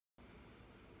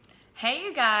Hey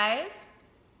you guys.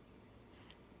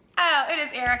 Oh, it is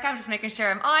Eric. I'm just making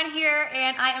sure I'm on here,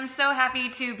 and I am so happy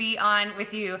to be on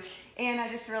with you. And I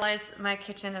just realized my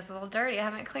kitchen is a little dirty. I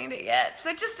haven't cleaned it yet,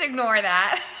 so just ignore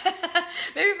that.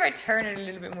 Maybe if I turn it a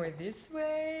little bit more this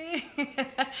way.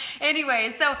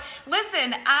 Anyway, so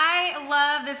listen, I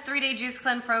love this 3-day juice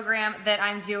cleanse program that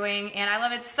I'm doing, and I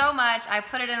love it so much. I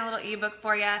put it in a little ebook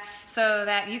for you so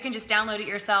that you can just download it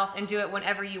yourself and do it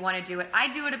whenever you want to do it.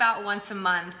 I do it about once a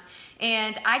month.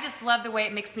 And I just love the way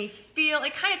it makes me feel.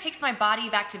 It kind of takes my body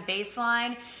back to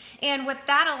baseline. And what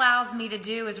that allows me to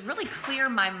do is really clear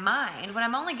my mind. When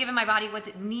I'm only giving my body what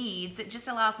it needs, it just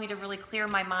allows me to really clear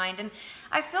my mind. And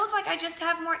I feel like I just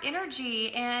have more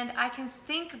energy and I can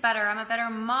think better. I'm a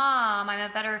better mom. I'm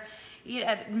a better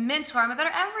mentor. I'm a better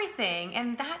everything.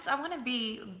 And I want to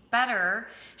be better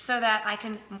so that I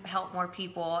can help more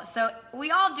people. So we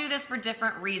all do this for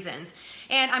different reasons.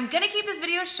 And I'm going to keep this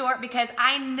video short because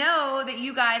I know that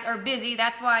you guys are busy.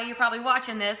 That's why you're probably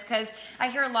watching this, because I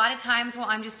hear a lot of times, well,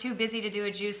 I'm just too busy to do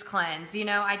a juice cleanse. You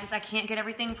know, I can't get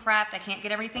everything prepped. I can't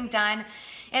get everything done.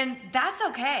 And that's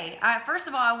okay. First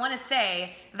of all, I want to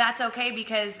say that's okay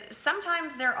because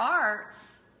sometimes there are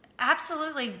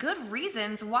absolutely good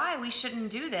reasons why we shouldn't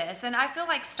do this. And I feel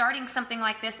like starting something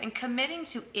like this and committing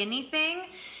to anything,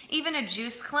 even a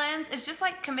juice cleanse, is just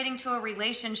like committing to a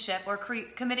relationship or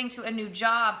committing to a new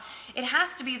job. It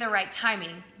has to be the right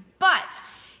timing. But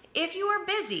if you are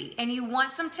busy and you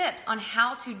want some tips on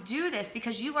how to do this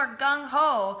because you are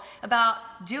gung-ho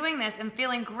about doing this and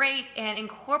feeling great and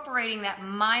incorporating that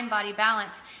mind-body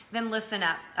balance, then listen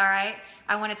up, all right?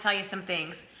 I want to tell you some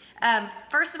things.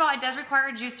 First of all, it does require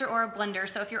a juicer or a blender.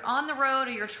 So if you're on the road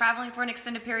or you're traveling for an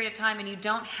extended period of time and you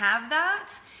don't have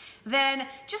that, then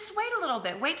just wait a little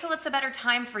bit. Wait till it's a better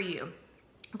time for you.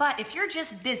 But if you're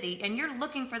just busy and you're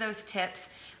looking for those tips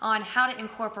on how to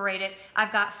incorporate it,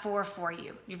 I've got 4 for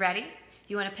you. You ready?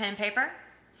 You want a pen and paper?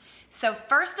 So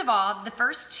first of all, the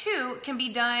first 2 can be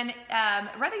done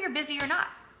whether you're busy or not.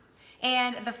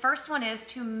 And the first one is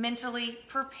to mentally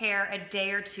prepare a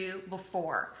day or 2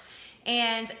 before.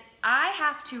 And I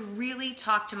have to really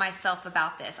talk to myself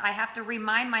about this. I have to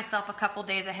remind myself a couple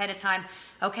days ahead of time,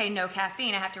 okay, no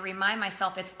caffeine. I have to remind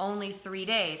myself it's only 3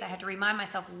 days. I have to remind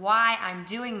myself why I'm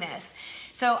doing this.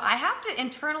 So I have to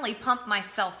internally pump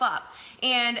myself up.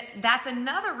 And that's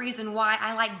another reason why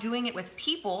I like doing it with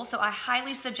people. So I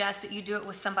highly suggest that you do it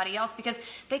with somebody else because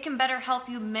they can better help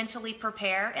you mentally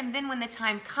prepare. And then when the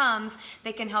time comes,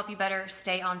 they can help you better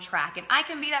stay on track. And I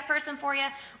can be that person for you.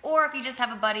 Or if you just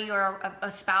have a buddy or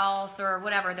a spouse or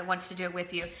whatever that wants to do it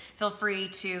with you, feel free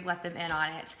to let them in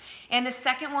on it. And the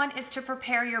second one is to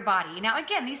prepare your body. Now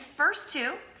again, these first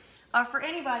 2 are for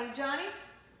anybody. Johnny,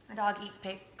 my dog eats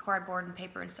cardboard and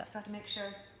paper and stuff, so I have to make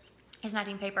sure he's not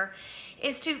eating paper,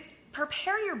 is to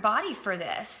prepare your body for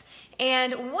this.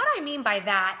 And what I mean by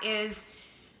that is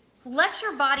let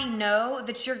your body know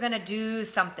that you're gonna do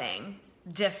something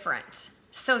different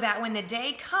so that when the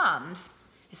day comes,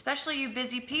 especially you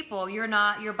busy people,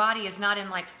 your body is not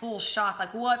in like full shock,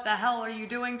 like what the hell are you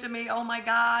doing to me? Oh my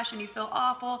gosh, and you feel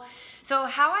awful. So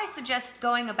how I suggest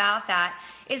going about that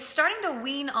is starting to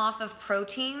wean off of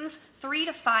proteins 3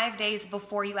 to 5 days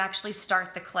before you actually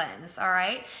start the cleanse, all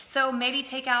right? So maybe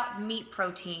take out meat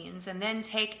proteins and then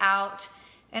take out,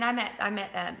 and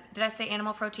did I say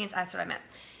animal proteins? That's what I meant.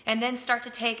 And then start to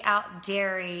take out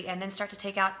dairy and then start to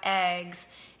take out eggs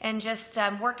and just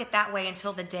work it that way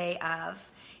until the day of.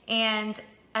 And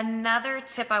another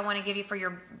tip I want to give you for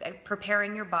your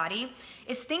preparing your body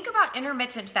is think about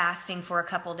intermittent fasting for a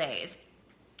couple days.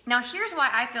 Now here's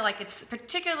why I feel like it's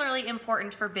particularly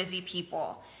important for busy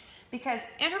people. Because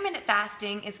intermittent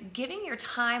fasting is giving your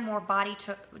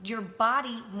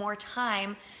body more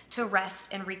time to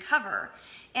rest and recover.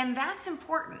 And that's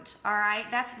important, all right?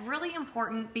 That's really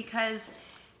important because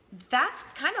that's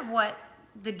kind of what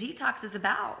the detox is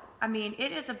about. I mean,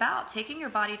 it is about taking your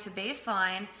body to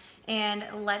baseline and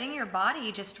letting your body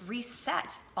just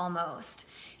reset almost.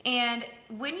 And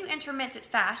when you intermittent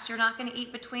fast, you're not going to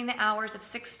eat between the hours of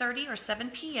 6:30 or 7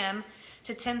 p.m.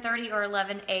 to 10:30 or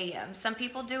 11 a.m. Some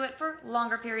people do it for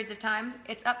longer periods of time.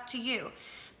 It's up to you.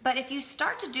 But if you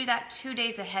start to do that 2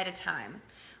 days ahead of time,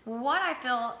 what I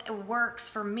feel works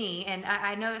for me, and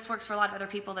I know this works for a lot of other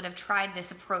people that have tried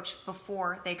this approach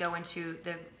before they go into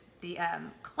the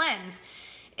cleanse,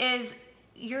 is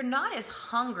you're not as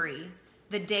hungry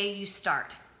the day you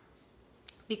start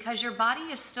because your body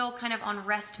is still kind of on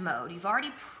rest mode. You've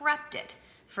already prepped it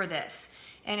for this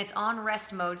and it's on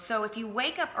rest mode. So if you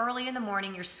wake up early in the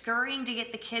morning, you're scurrying to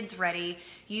get the kids ready,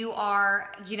 you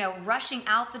are, rushing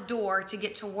out the door to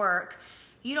get to work,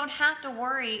 you don't have to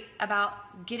worry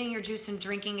about getting your juice and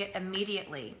drinking it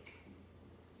immediately.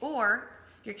 Or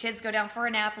your kids go down for a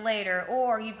nap later,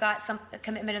 or you've got some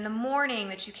commitment in the morning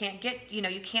that you can't get,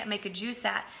 you can't make a juice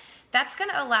at. That's going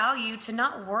to allow you to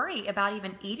not worry about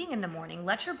even eating in the morning.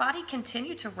 Let your body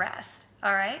continue to rest,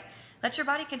 all right? Let your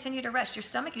body continue to rest. Your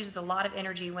stomach uses a lot of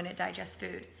energy when it digests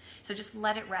food, so just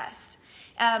let it rest.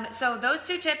 So those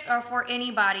 2 tips are for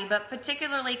anybody, but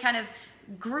particularly kind of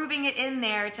grooving it in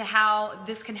there to how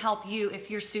this can help you if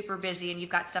you're super busy and you've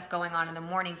got stuff going on in the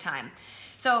morning time.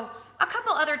 So a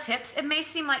couple other tips. It may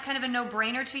seem like kind of a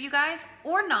no-brainer to you guys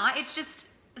or not. It's just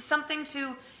something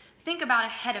to think about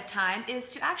ahead of time, is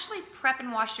to actually prep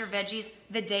and wash your veggies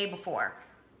the day before.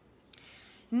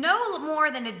 No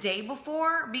more than a day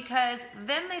before, because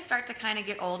then they start to kind of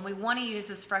get old. We want to use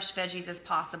as fresh veggies as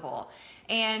possible,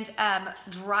 and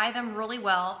dry them really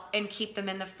well and keep them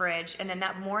in the fridge. And then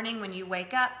that morning when you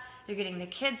wake up, you're getting the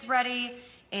kids ready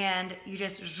and you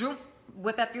just zoom,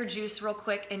 whip up your juice real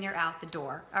quick and you're out the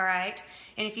door, all right?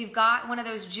 And if you've got one of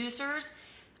those juicers,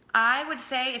 I would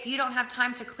say if you don't have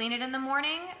time to clean it in the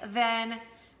morning, then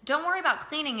don't worry about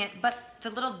cleaning it, but the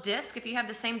little disc, if you have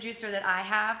the same juicer that I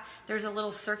have, there's a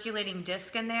little circulating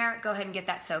disc in there. Go ahead and get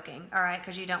that soaking, all right?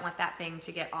 Because you don't want that thing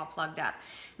to get all plugged up.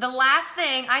 The last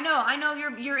thing, I know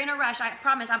you're in a rush. I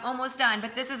promise I'm almost done,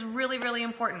 but this is really, really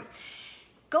important.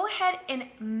 Go ahead and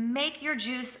make your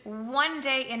juice 1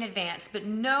 day in advance, but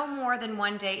no more than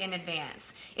 1 day in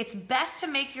advance. It's best to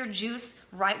make your juice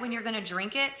right when you're gonna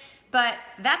drink it, but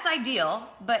that's ideal.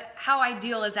 But how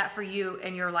ideal is that for you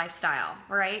and your lifestyle,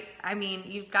 right? I mean,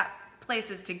 you've got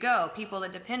places to go, people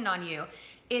that depend on you.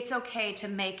 It's okay to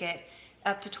make it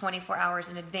up to 24 hours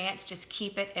in advance. Just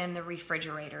keep it in the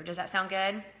refrigerator. Does that sound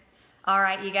good? All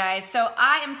right, you guys. So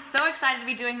I am so excited to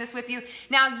be doing this with you.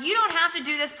 Now, you don't have to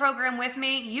do this program with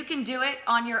me. You can do it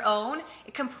on your own.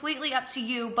 It's completely up to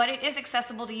you, but it is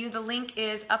accessible to you. The link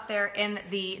is up there in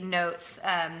the notes,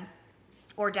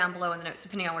 or down below in the notes,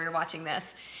 depending on where you're watching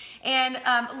this. And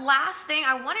last thing,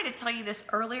 I wanted to tell you this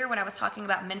earlier when I was talking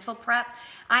about mental prep.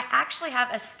 I actually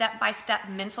have a step-by-step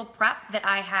mental prep that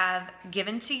I have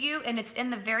given to you, and it's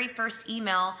in the very first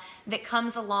email that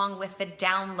comes along with the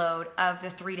download of the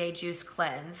 3-day juice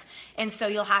cleanse. And so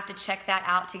you'll have to check that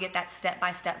out to get that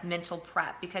step-by-step mental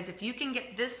prep, because if you can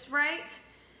get this right,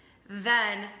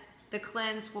 then the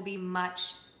cleanse will be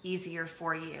much easier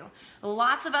for you.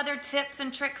 Lots of other tips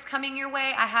and tricks coming your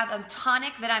way. I have a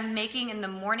tonic that I'm making in the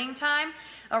morning time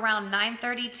around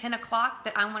 9:30, 10 o'clock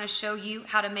that I want to show you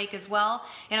how to make as well.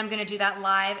 And I'm going to do that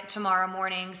live tomorrow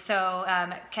morning. So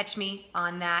catch me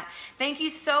on that. Thank you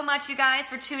so much, you guys,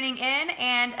 for tuning in.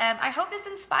 And I hope this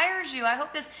inspires you. I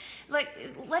hope this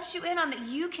lets you in on that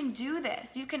you can do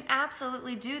this. You can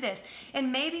absolutely do this.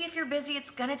 And maybe if you're busy,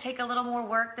 it's going to take a little more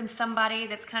work than somebody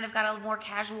that's kind of got a more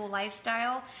casual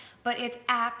lifestyle, but it's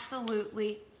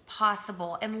absolutely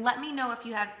possible. And let me know if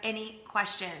you have any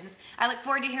questions. I look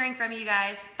forward to hearing from you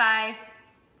guys. Bye.